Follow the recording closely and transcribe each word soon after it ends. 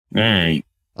Hey.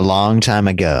 A long time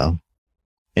ago,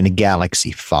 in a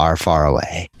galaxy far, far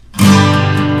away.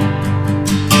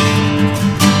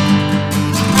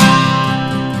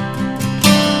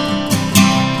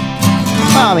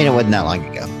 Well, I mean, it wasn't that long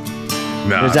ago.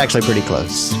 Nah. It was actually pretty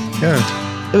close.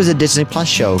 Yeah. There was a Disney Plus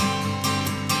show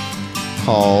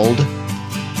called...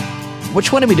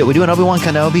 Which one did we do? We doing Obi-Wan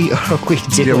Kenobi? Or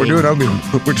We're doing Obi-Wan.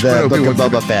 Which the one? Book Obi-Wan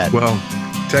of Boba Fett. Well,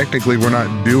 technically, we're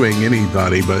not doing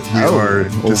anybody, but we are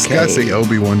discussing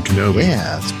Obi-Wan Kenobi.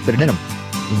 Yeah, let's put it in him.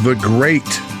 The great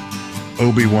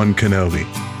Obi-Wan Kenobi.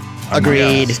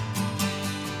 Agreed.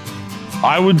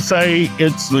 I would say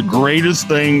it's the greatest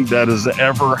thing that has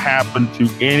ever happened to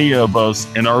any of us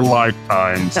in our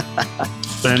lifetimes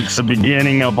since the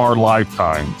beginning of our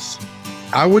lifetimes.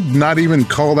 I would not even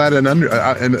call that and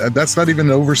that's not even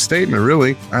an overstatement,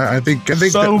 really. I think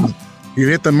So- that you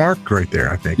hit the mark right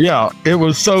there, I think. Yeah, it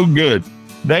was so good.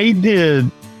 They did.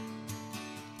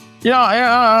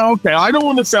 Yeah, okay. I don't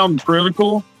want to sound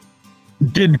critical.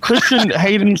 Did Christian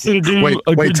Haydenson do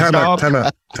a good job?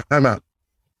 Time out.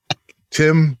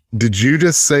 Tim, did you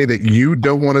just say that you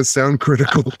don't want to sound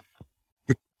critical?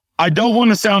 I don't want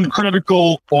to sound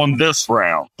critical on this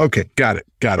round. Okay, got it.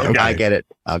 Okay. I get it.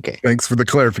 Okay. Thanks for the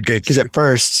clarification. Because at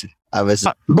first, I was...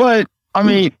 But, I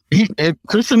mean,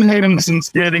 Christian Hayden's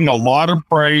getting a lot of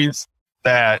praise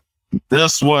that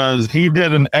he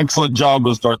did an excellent job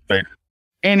with Darth Vader.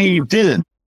 And he did.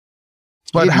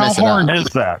 But how hard is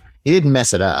that? He didn't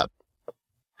mess it up.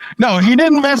 No, he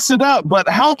didn't mess it up, but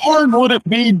how hard would it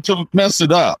be to mess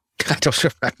it up? I don't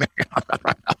remember.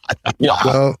 Yeah.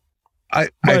 Well, I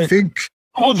think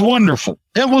it was wonderful.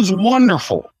 It was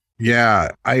wonderful. Yeah,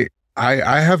 I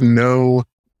have no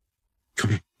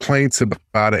complaints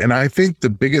about it. And I think the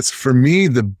biggest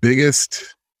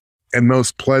and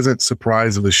most pleasant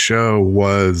surprise of the show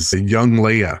was young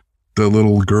Leia, the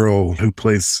little girl who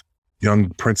plays young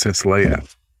Princess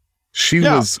Leia. She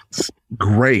was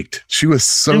great. She was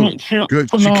so good.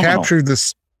 Phenomenal.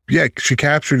 She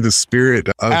captured the spirit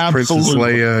of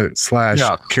Absolutely. Princess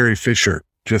Leia / Carrie Fisher.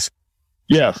 Just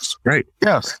great.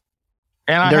 Yes.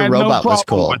 And Their I had robot no was problem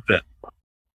cool. with it.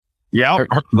 Yeah,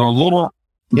 the little.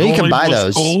 Yeah, you can droid buy was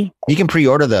those. cool. You can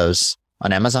pre-order those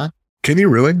on Amazon. Can you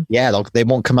really? Yeah, they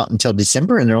won't come out until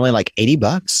December, and they're only like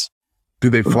 $80. Do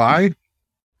they fly?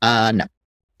 No,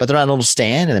 but they're on a little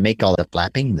stand, and they make all the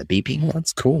flapping, and the beeping.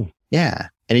 That's cool. Yeah,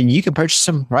 and then you can purchase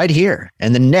them right here.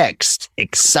 And the next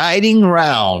exciting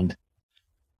round.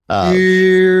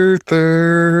 Dear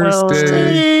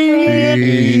Thursday.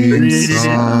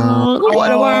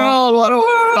 What a world! What a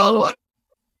world!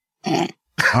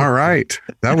 All right,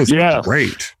 that was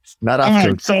great. Not All off to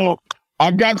right, so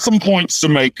I've got some points to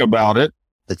make about it.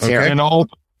 Let's hear it. And all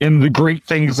in the great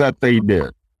things that they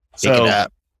did. Pick it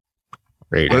up.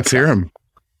 Let's hear them.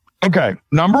 Okay,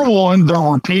 number one, there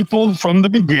were people from the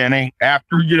beginning,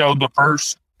 after the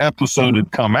first episode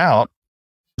had come out,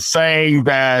 saying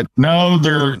that no,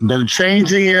 they're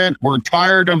changing it. We're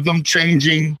tired of them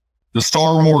changing the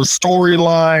Star Wars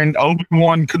storyline.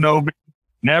 Obi-Wan Kenobi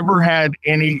never had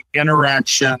any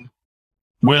interaction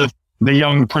with the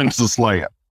young Princess Leia.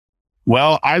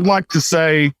 Well, I'd like to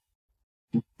say,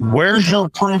 where's your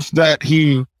proof that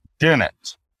he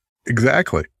didn't?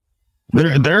 Exactly.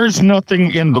 There's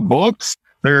nothing in the books.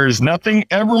 There's nothing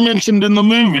ever mentioned in the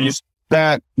movies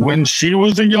that when she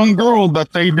was a young girl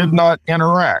that they did not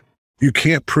interact. You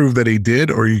can't prove that he did,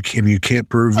 or you can't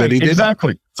prove that he didn't.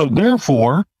 Exactly. So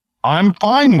therefore, I'm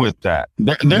fine with that.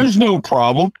 There's no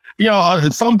problem.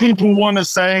 Some people want to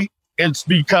say it's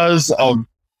because of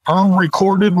her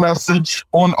recorded message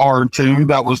on R2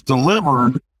 that was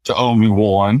delivered to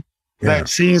Obi-Wan. That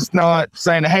she's not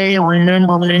saying, hey,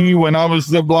 remember me when I was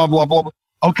the blah, blah, blah.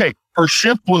 Okay, her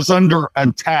ship was under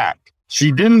attack.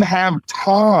 She didn't have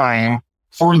time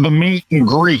for the meet and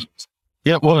greet.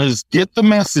 It was get the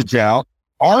message out.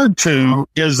 R2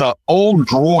 is an old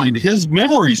droid. His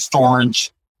memory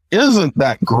storage isn't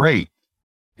that great.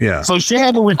 Yeah. So she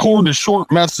had to record a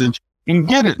short message and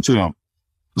get it to him.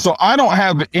 So I don't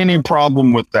have any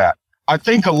problem with that. I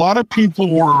think a lot of people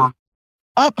were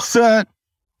upset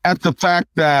at the fact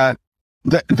that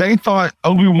they thought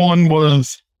Obi-Wan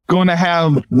was going to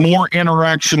have more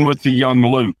interaction with the young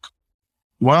Luke.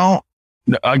 Well,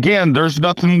 again, there's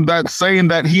nothing that's saying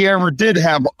that he ever did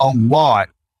have a lot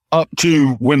up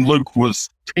to when Luke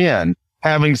was 10,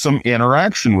 having some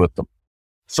interaction with them.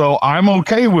 So I'm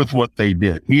okay with what they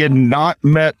did. He had not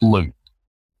met Luke.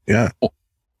 Yeah.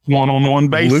 One-on-one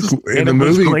basis. Luke, in and the it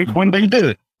was movie, great when they did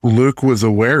it. Luke was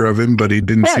aware of him, but he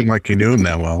didn't seem like he knew him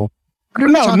that well.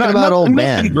 Talking about old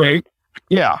man. Great.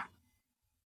 Yeah.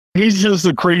 He's just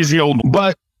a crazy old.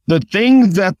 But the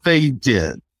things that they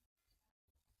did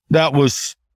that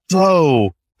was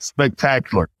so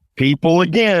spectacular. People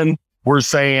again were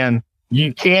saying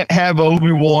you can't have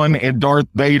Obi-Wan and Darth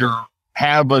Vader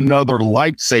have another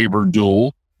lightsaber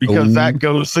duel because that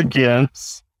goes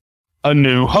against A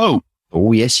New Hope.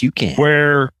 Oh, yes, you can.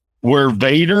 Where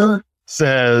Vader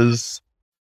says,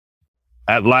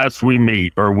 "At last we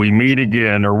meet," or "we meet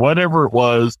again," or whatever it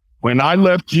was. When I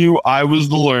left you, I was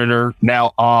the learner.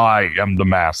 Now I am the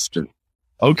master.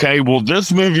 Okay, well,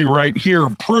 this movie right here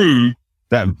proved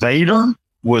that Vader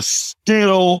was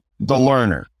still the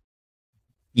learner.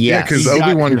 Yeah, because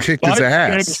Obi-Wan kicked his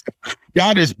ass.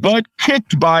 Got his butt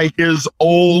kicked by his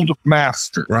old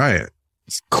master. Right.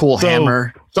 Cool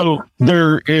hammer. So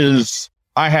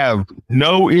I have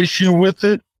no issue with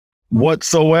it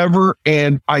whatsoever.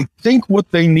 And I think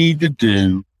what they need to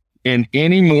do in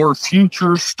any more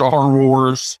future Star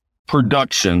Wars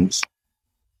productions,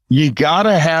 you got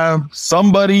to have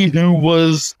somebody who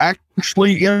was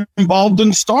actually involved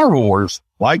in Star Wars,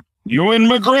 like Ewan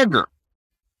McGregor.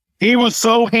 He was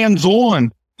so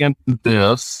hands-on in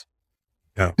this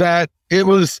that it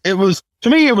was, to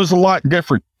me, it was a lot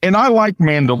different. And I like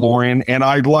Mandalorian and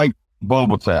I like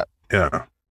Boba Fett. Yeah.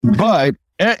 But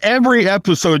every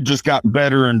episode just got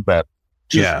better and better.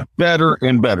 Better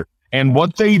and better. And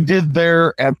what they did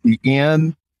there at the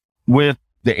end with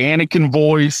the Anakin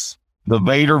voice, the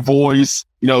Vader voice,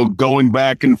 going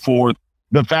back and forth,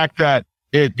 the fact that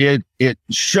it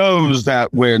shows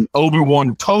that when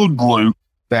Obi-Wan told Luke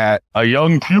that a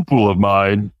young pupil of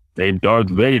mine named Darth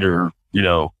Vader,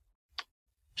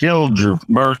 killed your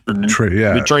murdered,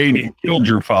 betrayed and killed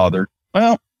your father.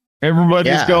 Well,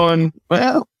 everybody's going,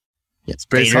 well, it's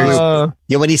basically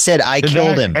when he said I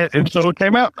killed him. And so it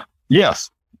came out. Yes.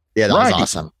 Yeah, that was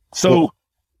awesome. So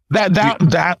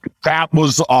that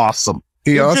was awesome.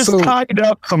 It also just tied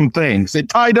up some things. It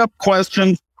tied up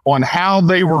questions on how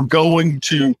they were going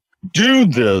to do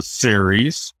this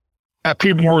series that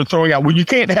people were throwing out. Well, you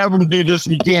can't have them do this.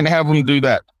 You can't have them do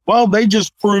that. Well, they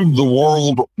just proved the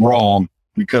world wrong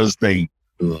because they.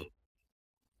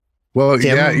 Well,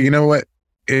 yeah, you know what?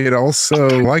 It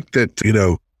also like that,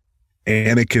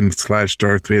 Anakin /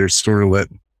 Darth Vader sort of let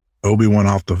Obi-Wan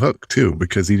off the hook too,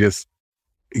 because he just,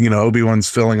 Obi-Wan's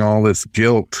feeling all this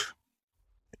guilt,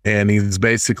 and he's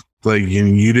basically,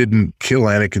 you didn't kill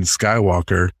Anakin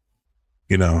Skywalker,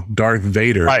 Darth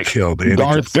Vader killed Anakin.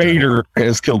 Darth Vader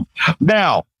has killed.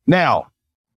 Now,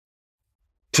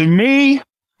 to me,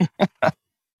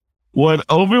 what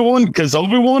Obi-Wan, because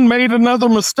Obi-Wan made another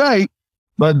mistake,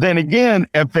 but then again,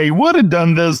 if they would have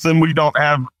done this, then we don't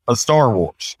have a Star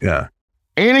Wars. Yeah.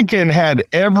 Anakin had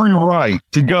every right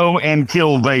to go and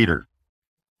kill Vader.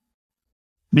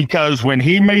 Because when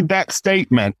he made that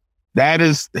statement,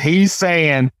 he's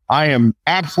saying, I am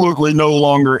absolutely no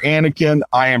longer Anakin.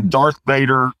 I am Darth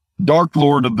Vader, Dark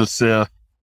Lord of the Sith.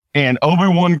 And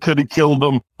Obi-Wan could have killed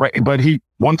him. Right? But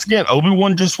once again,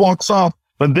 Obi-Wan just walks off.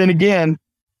 But then again,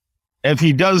 if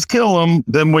he does kill him,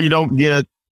 then we don't get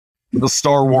the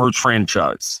Star Wars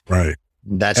franchise. Right.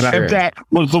 That's true. If that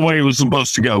was the way it was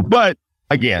supposed to go. But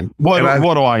again, what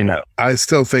do I know? I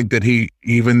still think that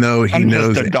even though he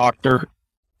knows the doctor,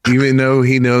 even though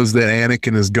he knows that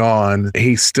Anakin is gone,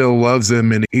 he still loves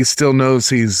him, and he still knows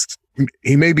he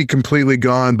may be completely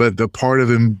gone, but the part of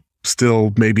him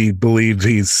still maybe believes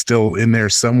he's still in there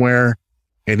somewhere,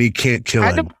 and he can't kill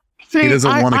him. He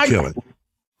doesn't want to kill him.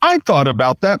 I thought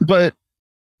about that, but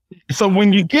so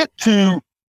when you get to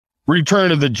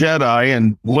Return of the Jedi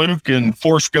and Luke and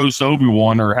Force Ghost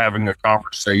Obi-Wan are having a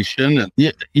conversation, and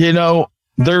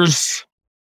there's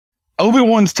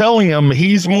Obi-Wan's telling him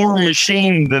he's more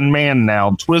machine than man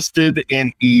now, twisted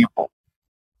and evil.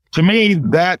 To me,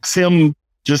 that's him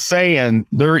just saying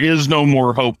there is no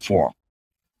more hope for him.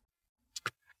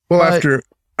 Well, after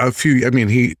a few,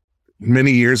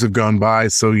 many years have gone by,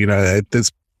 so at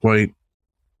this point,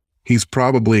 he's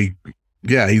probably,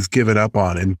 he's given up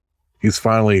on him.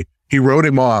 He wrote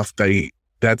him off.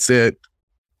 That's it,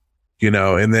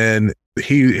 and then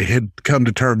he had come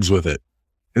to terms with it.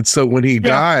 And so when he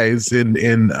dies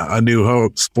in A New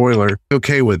Hope, spoiler,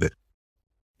 okay with it.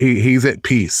 He's at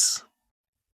peace.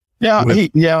 Yeah,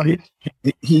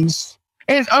 he's,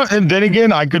 and then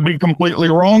again, I could be completely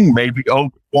wrong. Maybe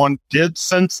Obi-Wan did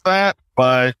sense that,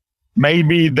 but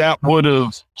maybe that would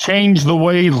have changed the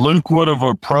way Luke would have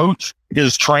approached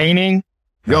his training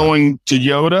going to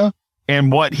Yoda.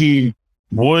 And what he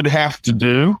would have to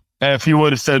do if he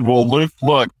would have said, well, Luke,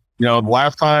 look, the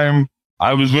last time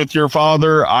I was with your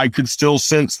father, I could still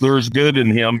sense there's good in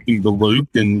him, the Luke.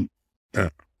 And, I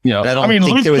don't think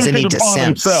Luke there was any dissent.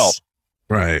 Himself.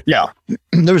 Right. Yeah.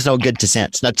 There was no good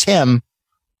dissent. Now, Tim,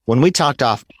 when we talked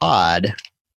off pod,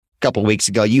 couple of weeks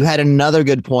ago, you had another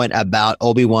good point about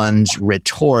Obi-Wan's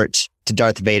retort to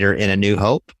Darth Vader in A New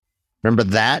Hope. Remember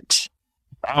that?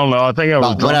 I don't know. I think I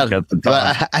was drunk at the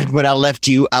time. When I left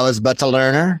you, I was but a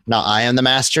learner. Now I am the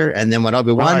master. And then when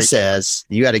Obi-Wan says,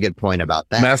 you had a good point about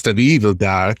that. Master of evil,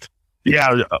 Darth.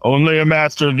 Yeah, only a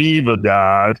master of evil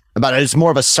died. But it's more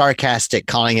of a sarcastic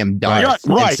calling him Darth.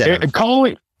 Yeah,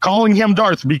 right. Calling him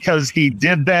Darth because he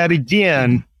did that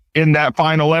again in that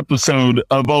final episode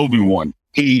of Obi-Wan.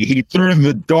 He threw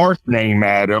the Darth name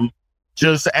at him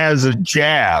just as a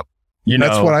jab.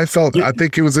 That's what I felt. I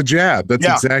think it was a jab. That's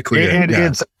exactly it.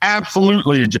 It's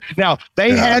absolutely a jab. Now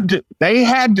they had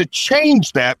to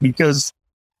change that because,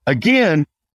 again,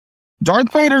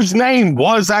 Darth Vader's name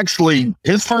was actually,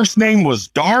 his first name was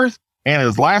Darth and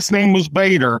his last name was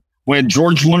Vader when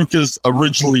George Lucas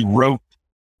originally wrote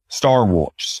Star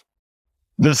Wars.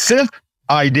 The Sith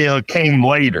idea came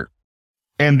later,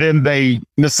 and then they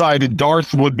decided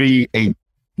Darth would be a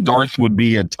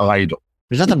title.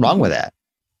 There's nothing wrong with that.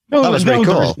 No, that was pretty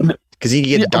cool because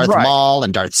you get Darth Maul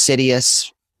and Darth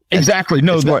Sidious. Exactly.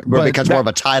 No, it becomes more of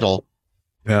a title.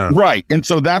 Yeah. Right. And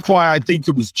so that's why I think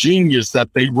it was genius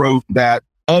that they wrote that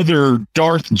other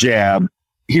Darth jab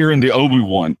here in the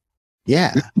Obi-Wan.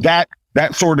 Yeah. That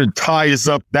sort of ties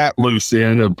up that loose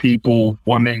end of people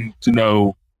wanting to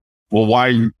know, well,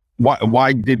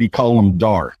 why did he call him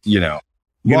Darth?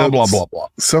 Blah, blah, blah, blah.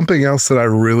 Something else that I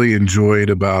really enjoyed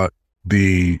about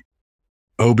the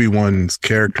Obi-Wan's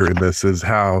character in this is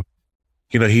how,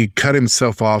 he cut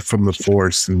himself off from the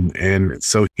Force and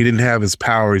so he didn't have his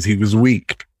powers. He was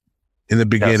weak in the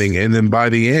beginning. Yes. And then by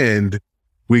the end,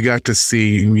 we got to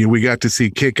see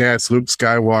kick-ass Luke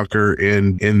Skywalker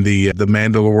in the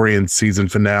Mandalorian season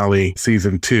finale,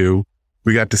 season 2.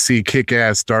 We got to see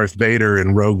kick-ass Darth Vader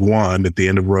in Rogue One at the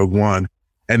end of Rogue One.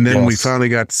 And then we finally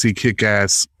got to see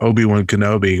kick-ass Obi-Wan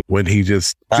Kenobi when he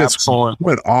just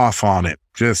went off on it,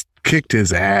 just kicked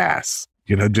his ass.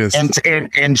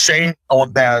 And Shane,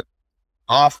 on that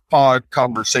off-pod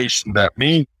conversation that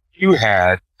you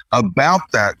had about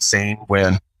that scene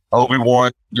when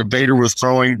Obi-Wan, Vader was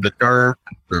throwing the dirt,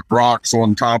 the rocks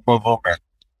on top of him, and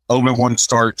Obi-Wan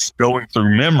starts going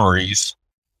through memories,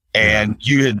 and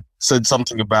you had said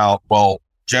something about, well,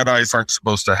 Jedis aren't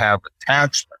supposed to have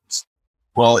attachments.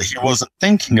 Well, he wasn't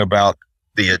thinking about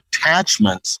the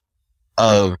attachments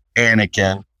of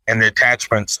Anakin and the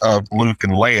attachments of Luke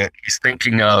and Leia. He's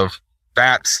thinking of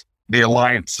that's the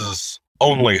Alliance's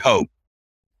only hope.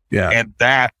 Yeah. And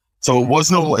so it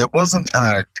wasn't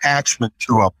an attachment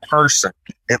to a person.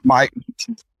 It might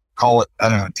call it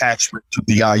an attachment to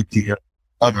the idea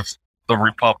of the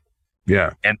Republic.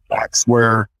 Yeah. And that's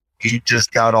where he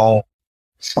just got all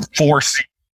forcey,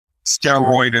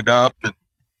 steroided up and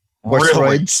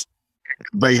really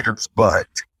Vader's butt.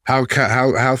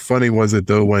 How funny was it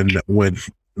though when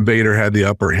Vader had the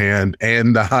upper hand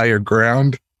and the higher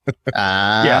ground?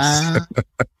 Yes.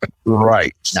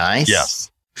 Right. Nice.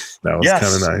 Yes. That was kind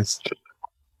of nice.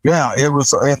 Yeah, it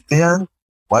was. And then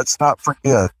let's not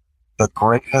forget the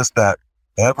greatness that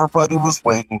everybody was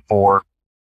waiting for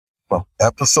from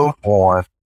episode 1.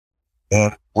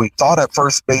 And we thought at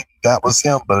first maybe that was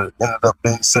him, but it ended up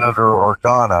being Senator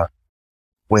Organa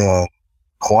when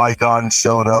Qui-Gon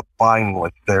showed up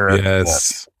finally there.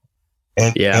 Yes.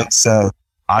 And said,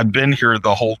 I've been here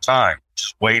the whole time,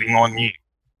 just waiting on you.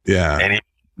 Yeah. And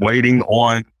waiting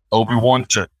on Obi-Wan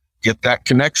to get that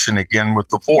connection again with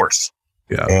the Force.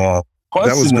 Yeah. And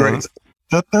that was great.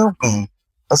 That there be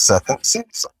a second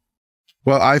season.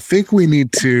 Well, I think we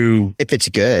need to, if it's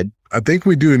good, I think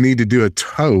we need to do a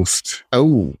toast.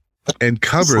 Oh. And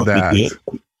cover that.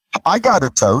 I got a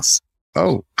toast.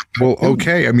 Oh, well,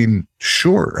 okay. I mean,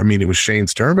 sure. I mean, it was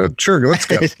Shane's turn, but sure, let's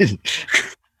go.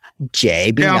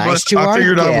 Jay, be nice to our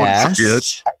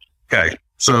guest. Okay,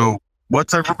 so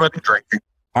what's everybody drinking?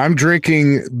 I'm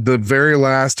drinking the very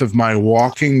last of my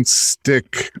walking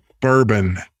stick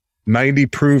bourbon, 90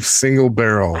 proof single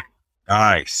barrel.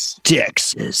 Nice.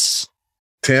 Texas.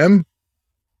 Tim?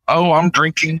 Oh, I'm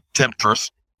drinking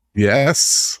Temptress.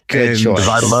 Yes. Good choice.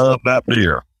 I love that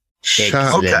beer.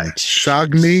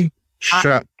 Shagni?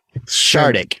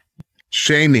 Shardik.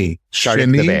 Shaney.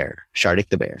 Shardik the bear. Shardik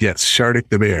the bear. Yes, Shardik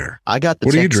the bear. I got the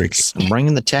What Texas. are you drinking? I'm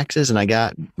bringing the Texas, and I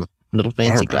got a little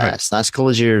fancy glass. Not as cool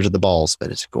as yours of the balls, but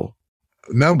it's cool.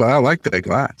 No, but I like that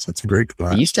glass. That's a great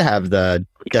glass. I used to have the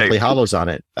Deathly Hollows on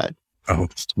it, but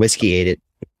whiskey ate it.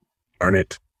 Darn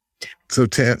it. So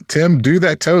Tim, do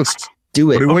that toast.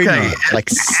 Do it. What are we waiting on? Like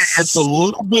it's a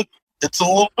little bit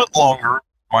longer than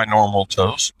my normal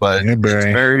toast, but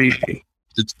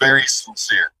it's very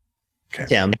sincere. Okay.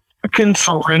 Tim. You can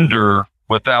surrender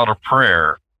without a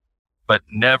prayer, but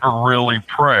never really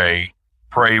pray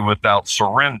without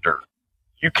surrender.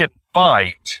 You can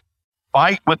fight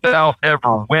without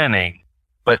ever winning,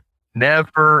 but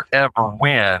never ever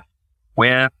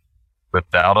win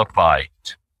without a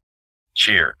fight.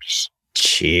 Cheers.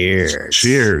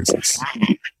 Cheers.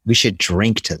 We should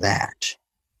drink to that.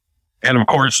 And of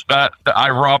course, that I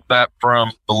robbed that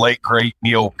from the late great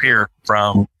Neil Peart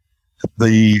from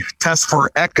the Test for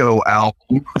Echo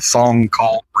album, a song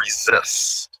called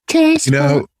Resist.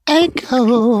 Echo.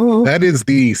 That is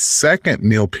the second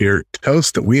Neil Peart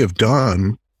toast that we have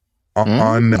done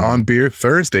on Beer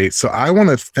Thursday. So I want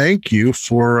to thank you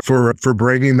for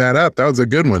bringing that up. That was a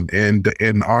good one. And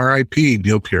R.I.P.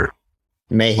 Neil Peart.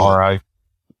 May he. All right.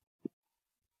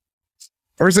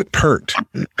 Or is it Pert?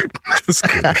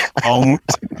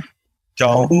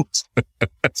 Don't.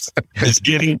 It's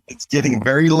getting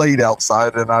very late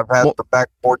outside, and I've had the back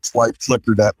porch light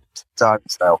flickered at 2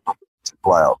 times now. Too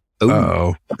loud.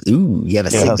 Oh. Ooh, you have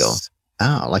a signal.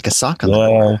 Oh, like a sock on the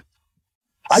door.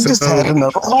 I just had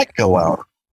another light go out.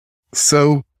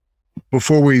 So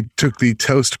before we took the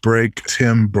toast break,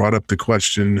 Tim brought up the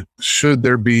question, should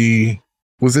there be,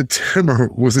 was it Tim or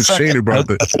was it Shane who brought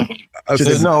it?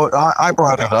 No, I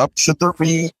brought it up. Should there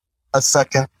be a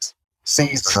second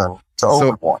season to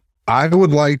Obi-Wan? I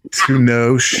would like to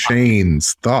know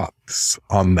Shane's thoughts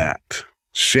on that.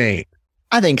 Shane.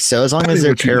 I think so. As long as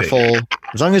they're careful,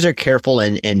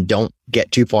 and don't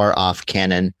get too far off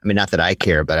canon. I mean, not that I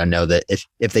care, but I know that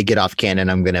if they get off canon,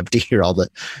 I'm going to have to hear all the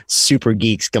super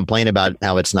geeks complain about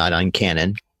how it's not on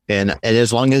canon. And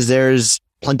as long as there's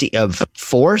plenty of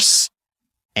force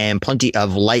and plenty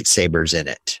of lightsabers in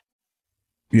it,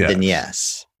 then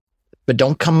yes. But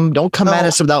don't come at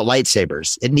us without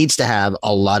lightsabers. It needs to have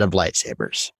a lot of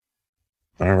lightsabers.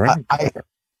 All right. I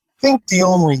think the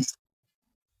only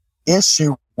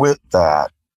issue with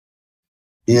that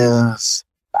is,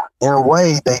 in a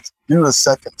way, they do a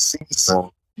second season.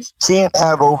 You can't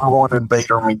have Obi-Wan and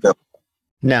Vader meet up.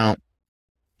 No.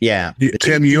 Yeah.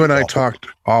 Tim, you and I talked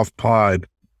off pod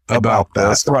about that.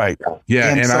 That's right.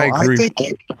 Yeah, and so I agree.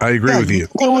 I agree with you.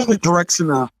 Go in the direction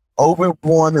of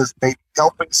Obi-Wan is maybe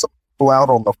helping some people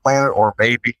out on the planet, or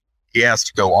maybe he has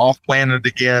to go off planet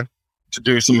again to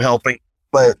do some helping.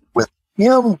 But with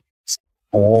him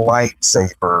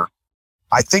lightsaber,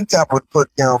 I think that would put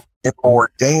him in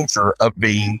more danger of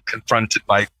being confronted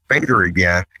by Vader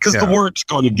again, because the word's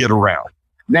going to get around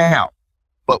now.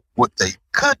 But what they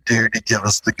could do to give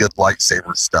us the good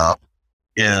lightsaber stuff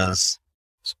is,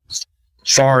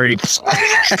 sorry,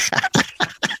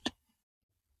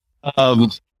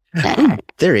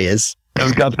 there he is.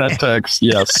 I've got that text.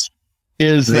 Yes,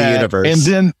 is the that universe, and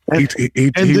then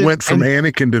he went from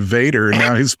Anakin to Vader, and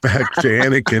now he's back to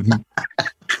Anakin.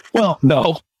 Well,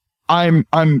 no, I'm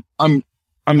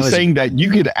saying that you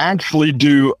could actually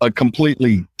do a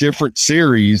completely different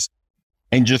series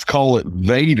and just call it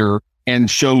Vader and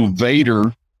show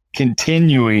Vader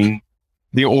continuing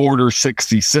the Order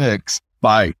 66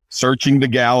 by searching the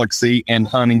galaxy and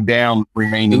hunting down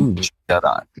remaining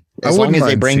Jedi. As long as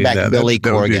they bring back Billy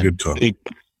Corgan.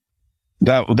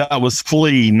 That was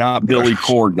Flea, not Billy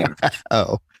Corgan.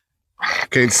 Oh.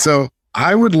 Okay, so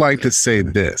I would like to say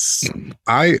this.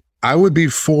 I would be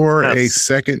for a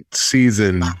second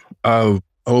season of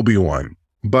Obi-Wan,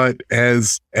 but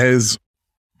as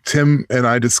Tim and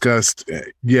I discussed,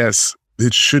 yes,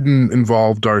 it shouldn't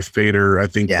involve Darth Vader. I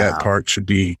think that part should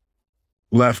be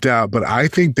left out, but I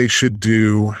think they should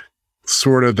do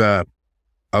sort of a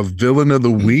villain of the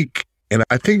week. And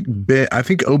I think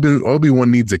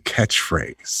Obi-Wan needs a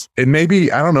catchphrase, and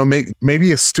maybe, I don't know,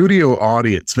 maybe a studio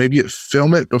audience, maybe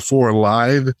film it before a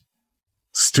live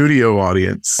studio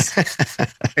audience,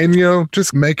 and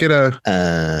just make it a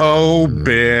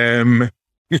Ben,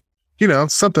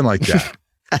 something like that.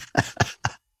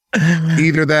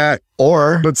 Either that,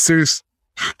 or but seriously,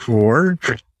 or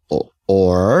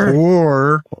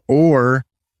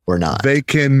not. They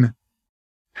can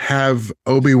have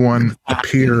Obi-Wan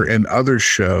appear in other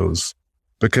shows,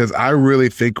 because I really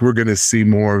think we're going to see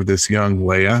more of this young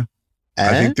Leia. I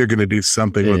think they're going to do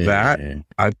something with that.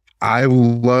 I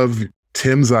love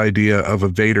Tim's idea of a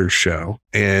Vader show,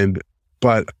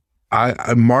 but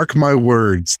I mark my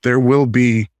words, we're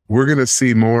going to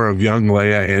see more of young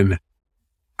Leia, and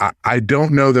I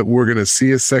don't know that we're going to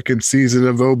see a second season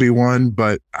of Obi-Wan,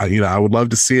 but I would love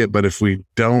to see it. But if we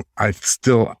don't, I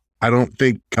don't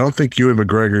think Ewan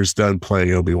McGregor's done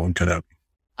playing Obi-Wan Kenobi.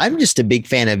 I'm just a big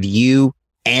fan of you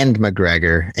and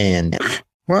McGregor, and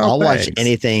I'll watch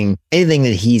anything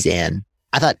that he's in.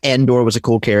 I thought Andor was a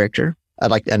cool character.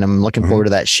 And I'm looking forward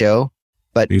to that show.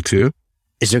 But me too.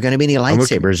 Is there going to be any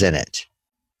lightsabers in it?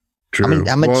 True.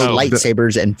 How much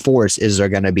lightsabers and force is there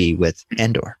going to be with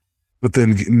Andor? But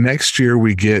then next year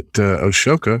we get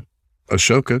Ashoka.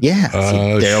 Yeah,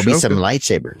 there'll be some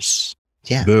lightsabers.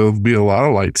 Yeah, there'll be a lot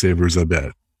of lightsabers, I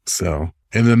bet. So,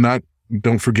 and then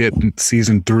don't forget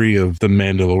season 3 of The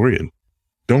Mandalorian.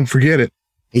 Don't forget it.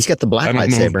 He's got the black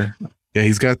lightsaber. Yeah,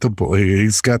 he's got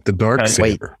the dark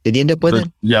saber. Wait, did he end up with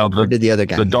it? Yeah, or did the other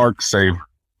guy? The dark saber.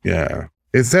 Yeah.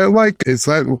 Is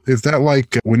that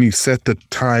like when you set the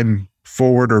time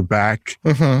forward or back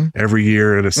every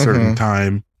year at a certain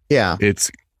time? Yeah.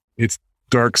 It's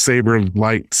dark saber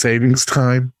light savings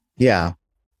time. Yeah.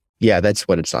 Yeah, that's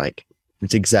what it's like.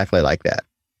 It's exactly like that.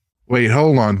 Wait,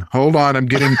 hold on. I'm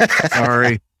getting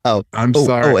sorry. I'm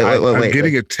sorry. Wait, I'm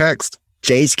getting a text.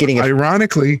 Jay's getting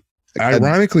ironically,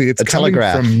 it's coming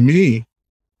telegraph from me.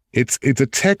 It's a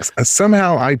text.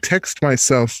 Somehow I text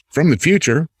myself from the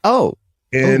future. So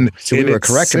we were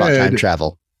correct about time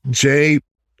travel. Jay,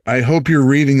 I hope you're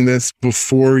reading this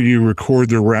before you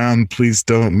record the round. Please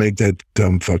don't make that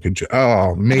dumb fucking joke.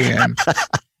 Oh man.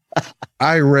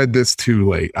 I read this too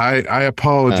late. I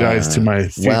apologize to my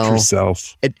future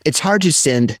self. It's hard to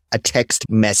send a text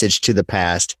message to the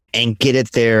past and get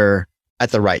it there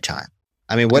at the right time.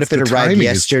 I mean, what if it arrived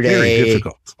yesterday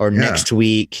or next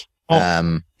week?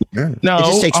 No, it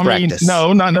just takes practice.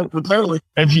 No, not necessarily.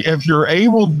 If you're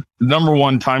able, number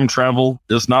one, time travel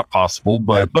is not possible.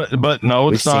 But no,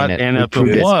 it's not. And if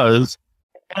it was,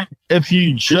 if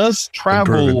you just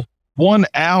travel 1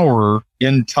 hour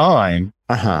in time,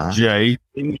 Jay,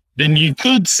 then you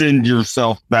could send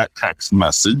yourself that text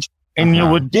message and you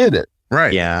would get it.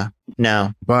 Right. Yeah.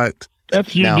 No. But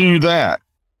if you do that.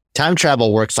 Time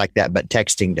travel works like that, but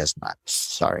texting does not.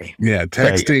 Sorry. Yeah,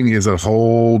 texting is a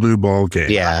whole new ball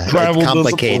game. Yeah, it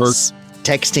complicates.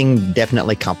 Texting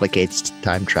definitely complicates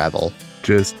time travel.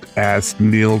 Just ask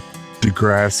Neil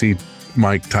deGrasse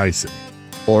Mike Tyson.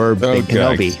 Or Big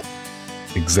Kenobi.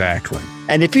 Exactly.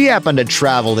 And if you happen to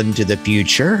travel into the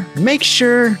future, make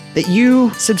sure that you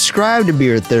subscribe to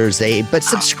Beer Thursday, but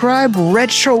subscribe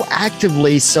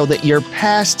retroactively so that your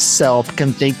past self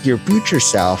can thank your future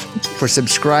self for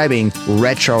subscribing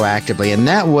retroactively. And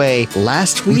that way,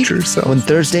 last week, when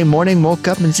Thursday morning woke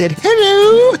up and said,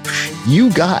 hello,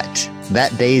 you got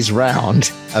that day's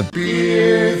round of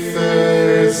Beer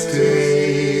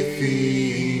Thursday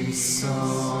theme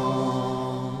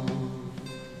song.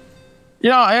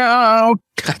 Yeah.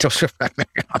 I don't remember.